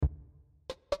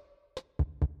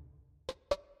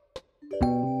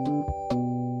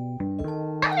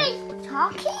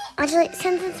Okay. Actually,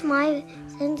 since it's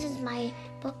my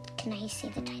book, can I say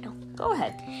the title? Go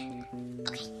ahead.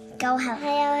 Okay. Go ahead.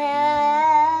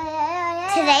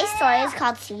 Today's story is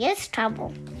called Serious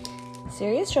Trouble.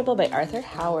 Serious Trouble by Arthur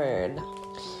Howard.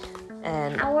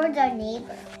 And Howard's our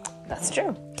neighbor. that's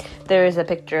true. There is a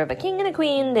picture of a king and a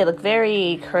queen. They look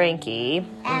very cranky.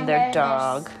 And their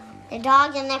dog. The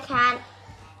dog and the cat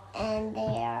and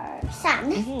their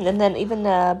son. And then even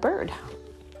a bird.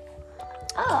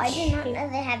 Oh, I did not know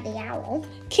they had the owl.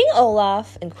 King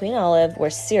Olaf and Queen Olive were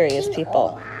serious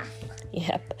people. Olaf.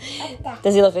 Yep.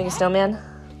 Does he look like a snowman?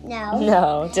 No.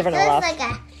 No, different He Olaf. looks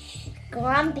like a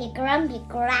grumpy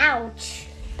grouch.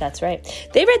 That's right.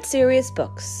 They read serious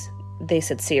books. They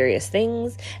said serious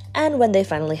things. And when they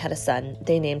finally had a son,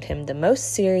 they named him the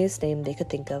most serious name they could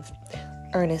think of,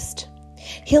 Ernest.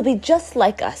 He'll be just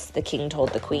like us, the king told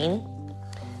the queen.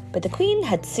 But the queen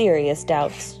had serious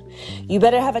doubts. You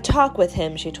better have a talk with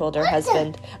him, she told her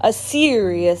husband. A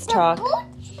serious talk.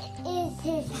 Is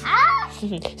his house?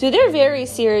 So they're very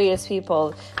serious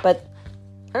people. But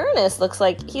Ernest looks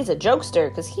like he's a jokester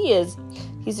because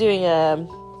he's doing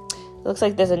looks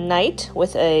like there's a knight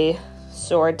with a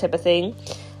sword type of thing.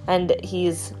 And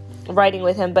he's riding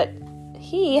with him, but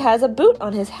he has a boot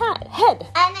on his head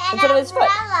instead of his foot.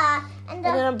 And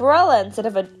an umbrella instead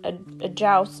of a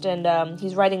joust, and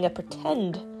he's riding a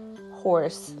pretend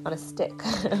horse on a stick.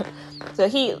 So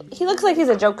he looks like he's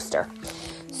a jokester.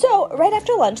 So right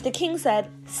after lunch, the king said,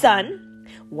 "Son,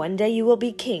 one day you will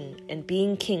be king, and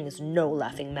being king is no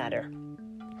laughing matter."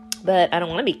 "But I don't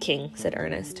want to be king," said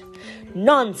Ernest.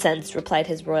 "Nonsense," replied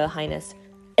his royal highness.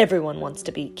 "Everyone wants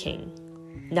to be king."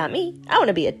 "Not me. I want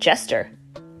to be a jester."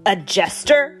 "A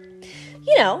jester?"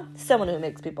 "You know, someone who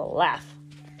makes people laugh."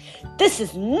 "This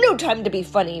is no time to be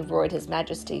funny," roared his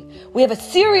majesty. "We have a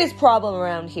serious problem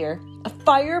around here. A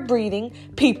fire-breathing,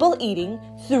 people-eating,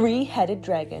 three-headed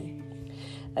dragon."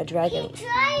 A dragon. He's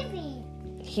driving.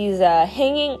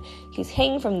 He's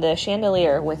hanging from the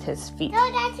chandelier with his feet. No,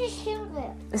 that's a steering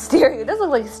wheel. The steering. It does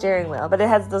look like a steering wheel, but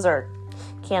those are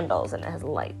candles and it has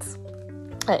lights.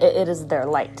 It is their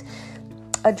light.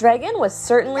 A dragon was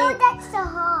certainly. No, that's the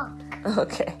hawk.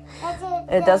 Okay. That's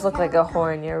It does look like a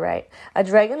horn, you're right. A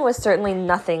dragon was certainly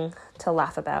nothing to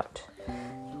laugh about.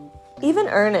 Even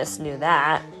Ernest knew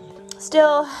that.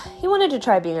 Still, he wanted to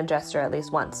try being a jester at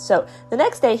least once. So the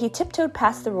next day, he tiptoed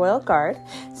past the royal guard,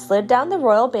 slid down the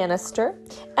royal banister,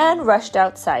 and rushed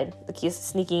outside. Like he's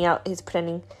sneaking out, he's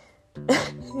pretending.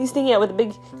 He's sneaking out with a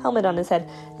big helmet on his head,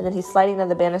 and then he's sliding down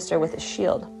the banister with his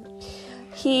shield.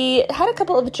 He had a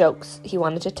couple of jokes he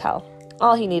wanted to tell.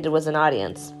 All he needed was an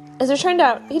audience. As it turned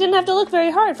out, he didn't have to look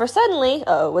very hard, for suddenly,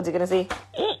 what's he gonna see?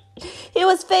 He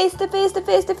was face to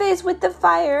face with the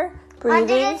fire, breathing. Why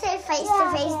did it say face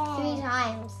to face 3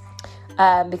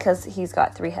 times? Because he's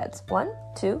got 3 heads. 1,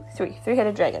 2, 3.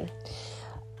 3-headed dragon.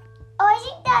 Oh, I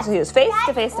think that's... So he was face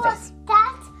to face to face.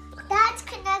 That's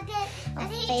connected. I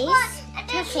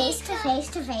think face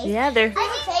to face. Yeah, they're... I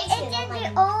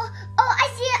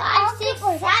see an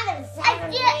octopus. I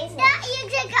see that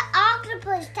looks like an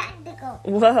octopus tentacle.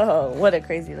 Whoa, what a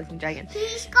crazy looking dragon.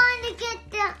 He's going to get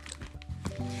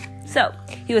the... So,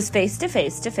 he was face to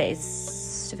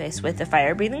face with the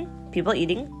fire-breathing,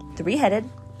 people-eating, 3-headed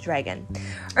dragon.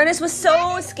 Ernest was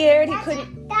so scared he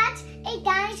couldn't... That's a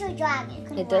dinosaur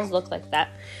dragon. It does look like that.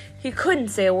 He couldn't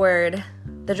say a word.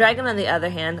 The dragon, on the other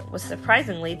hand, was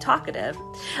surprisingly talkative.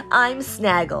 "I'm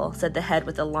Snaggle," said the head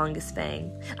with the longest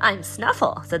fang. "I'm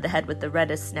Snuffle," said the head with the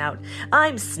reddest snout.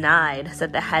 "I'm Snide,"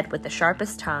 said the head with the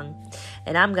sharpest tongue.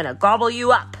 "And I'm gonna gobble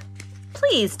you up."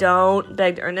 "Please don't,"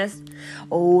 begged Ernest.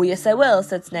 "Oh, yes I will,"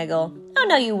 said Snaggle. "Oh,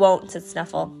 no you won't," said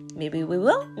Snuffle. "Maybe we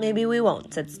will, maybe we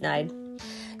won't," said Snide.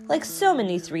 Like so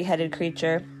many 3-headed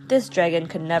creature, this dragon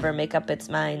could never make up its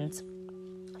mind.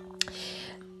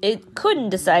 It couldn't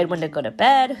decide when to go to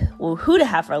bed, who to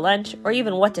have for lunch, or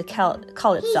even what to call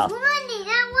itself. He's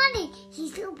running.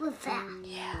 He's super fast.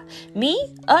 Yeah.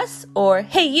 Me, us, or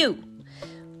hey you.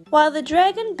 While the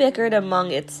dragon bickered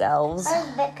among itself,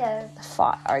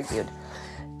 argued,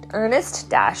 Ernest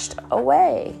dashed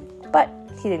away. But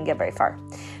he didn't get very far,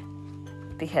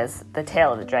 because the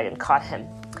tail of the dragon caught him.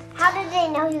 How did they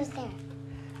know he was there?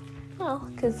 Well,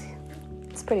 because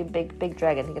it's a pretty big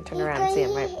dragon. He can turn around and see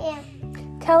him, right?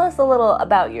 "Tell us a little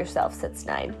about yourself," said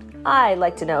Snide. "I'd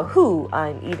like to know who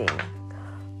I'm eating."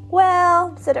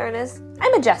 "Well," said Ernest,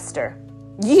 "I'm a jester."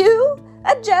 "You?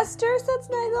 A jester?" said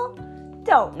Snaggle.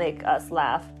 "Don't make us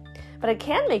laugh." "But I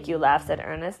can make you laugh," said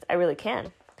Ernest. "I really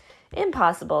can."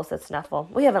 "Impossible," said Snuffle.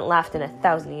 "We haven't laughed in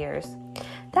 1,000 years."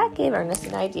 That gave Ernest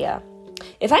an idea.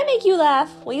 "If I make you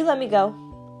laugh, will you let me go?"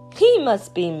 He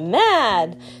must be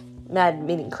mad. Mad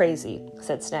meaning crazy,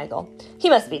 said Snaggle. He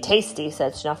must be tasty,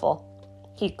 said Snuffle.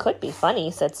 He could be funny,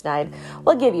 said Snide.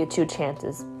 We'll give you 2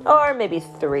 chances, or maybe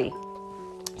 3.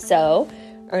 So,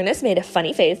 Ernest made a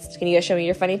funny face. Can you guys show me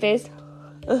your funny face?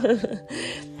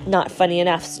 Not funny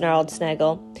enough, snarled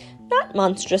Snaggle. Not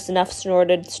monstrous enough,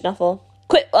 snorted Snuffle.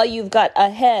 Quit while you've got a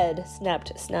head,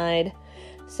 snapped Snide.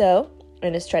 So,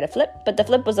 Ernest tried a flip, but the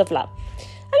flip was a flop.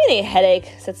 I'm getting a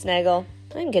headache, said Snaggle.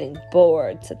 I'm getting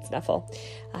bored, said Snuffle.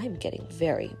 I'm getting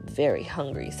very, very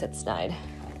hungry, said Snide.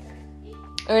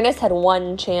 Ernest had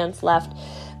 1 chance left,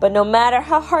 but no matter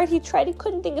how hard he tried, he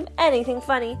couldn't think of anything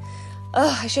funny.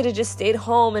 Ugh, I should have just stayed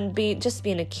home and just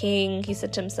being a king, he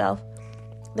said to himself.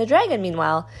 The dragon,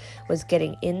 meanwhile, was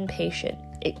getting impatient.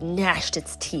 It gnashed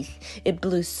its teeth, it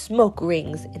blew smoke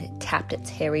rings, and it tapped its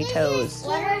hairy toes.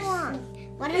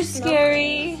 What are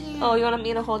scary. Oh, you want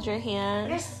me to hold your hand?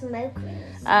 What are smoke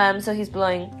rings? So he's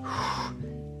blowing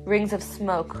rings of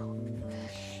smoke.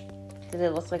 Because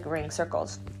it looks like ring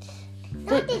circles.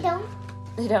 No, they don't.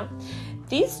 They don't.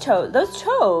 Those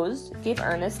toes gave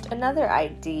Ernest another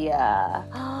idea.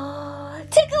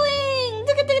 Tickling!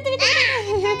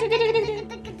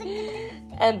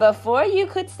 And before you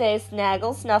could say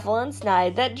Snaggle, Snuffle, and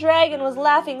Snide, that dragon was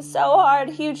laughing so hard,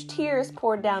 huge tears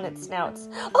poured down its snouts.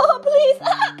 Oh, please,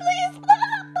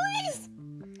 please!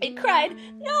 It cried,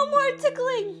 no more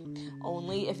tickling!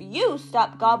 Only if you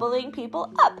stop gobbling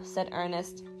people up, said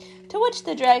Ernest. To which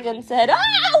the dragon said,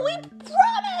 we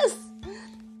promise!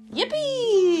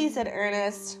 Yippee, said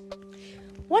Ernest.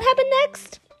 What happened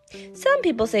next? Some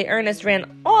people say Ernest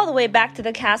ran all the way back to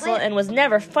the castle and was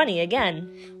never funny again.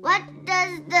 What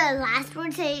does the last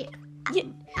word say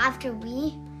after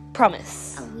we?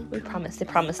 Promise. We promise. They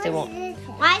promise they won't.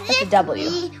 Why is That's it a W.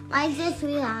 Why is there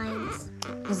 3 lines?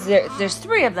 There's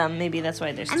 3 of them. Maybe that's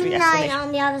why there's 3 9 exclamations.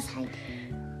 on the other side.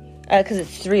 Because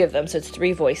it's 3 of them, so it's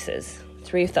 3 voices.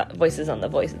 3 voices on the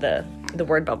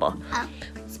word bubble.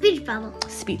 Speech bubble.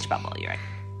 Speech bubble, you're right.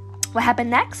 What happened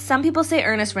next? Some people say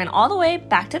Ernest ran all the way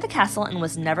back to the castle and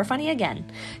was never funny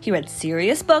again. He read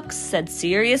serious books, said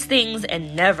serious things,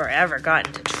 and never ever got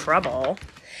into trouble.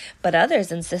 But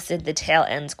others insisted the tale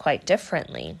ends quite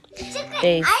differently.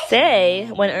 They say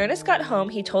when Ernest got home,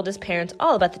 he told his parents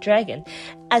all about the dragon.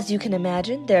 As you can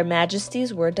imagine, their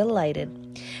majesties were delighted.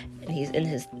 And he's in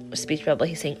his speech bubble,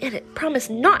 he's saying, and it promised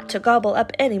not to gobble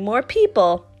up any more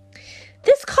people.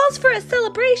 This calls for a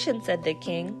celebration, said the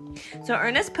king. So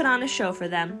Ernest put on a show for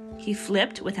them. He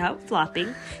flipped without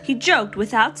flopping. He joked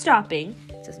without stopping.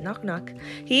 It says knock knock.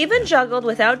 He even juggled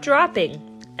without dropping.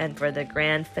 And for the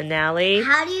grand finale...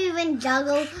 How do you even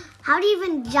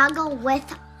juggle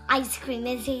with ice cream?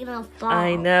 Is he gonna fall?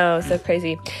 I know, so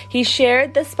crazy. He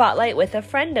shared the spotlight with a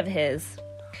friend of his.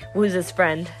 Who's his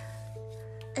friend?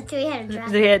 A 3-headed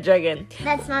dragon. 3-headed dragon.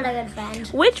 That's not a good friend.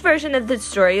 Which version of the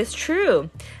story is true?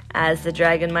 As the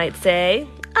dragon might say,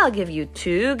 I'll give you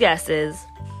 2 guesses.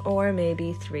 Or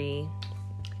maybe 3.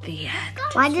 The end.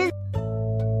 Why does